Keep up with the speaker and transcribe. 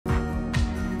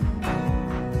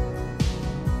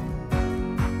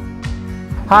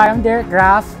Hi, I'm Derek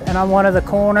and I'm one of the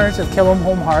co-owners of Killam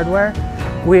Home Hardware.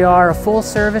 We are a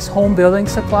full-service home building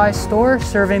supply store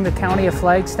serving the County of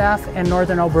Flagstaff and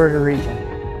Northern Alberta region.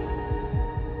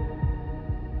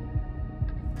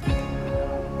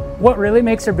 What really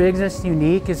makes our business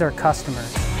unique is our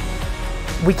customers.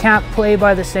 We can't play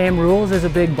by the same rules as a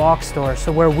big box store,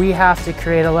 so where we have to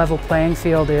create a level playing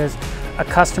field is a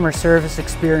customer service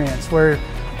experience where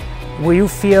you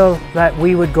feel that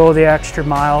we would go the extra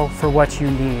mile for what you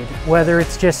need. Whether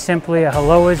it's just simply a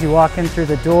hello as you walk in through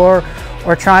the door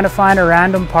or trying to find a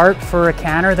random part for a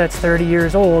canner that's 30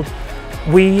 years old,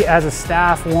 we as a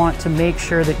staff want to make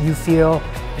sure that you feel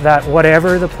that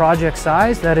whatever the project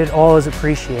size, that it all is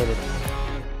appreciated.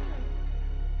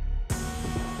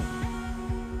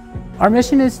 Our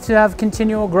mission is to have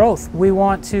continual growth. We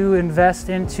want to invest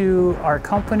into our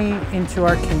company, into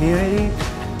our community,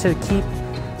 to keep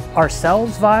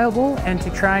ourselves viable and to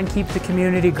try and keep the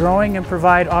community growing and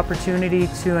provide opportunity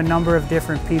to a number of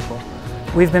different people.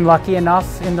 We've been lucky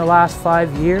enough in the last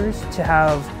 5 years to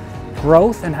have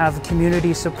growth and have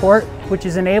community support, which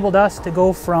has enabled us to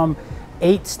go from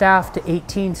 8 staff to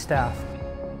 18 staff.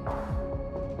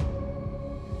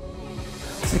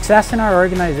 Success in our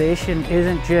organization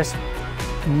isn't just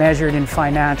measured in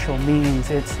financial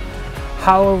means, it's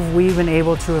how have we been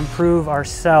able to improve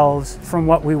ourselves from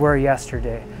what we were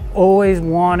yesterday. Always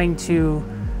wanting to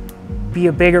be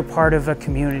a bigger part of a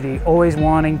community, always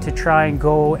wanting to try and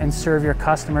go and serve your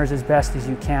customers as best as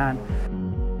you can.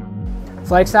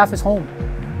 Flagstaff is home.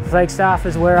 Flagstaff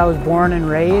is where I was born and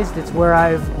raised. It's where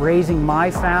I'm raising my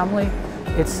family.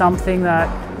 It's something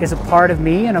that is a part of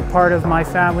me and a part of my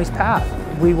family's path.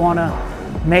 We want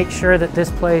to make sure that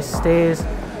this place stays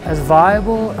as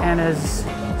viable and as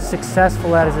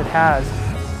successful as it has.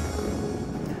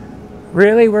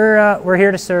 Really, we're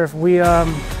here to serve. We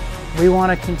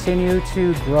want to continue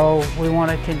to grow. We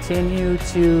want to continue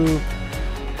to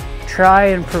try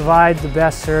and provide the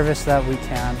best service that we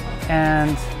can.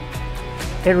 And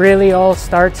it really all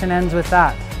starts and ends with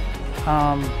that.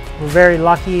 We're very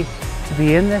lucky to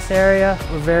be in this area.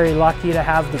 We're very lucky to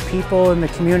have the people and the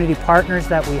community partners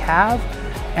that we have.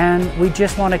 And we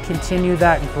just want to continue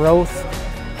that growth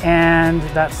and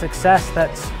that success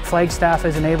that Flagstaff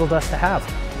has enabled us to have.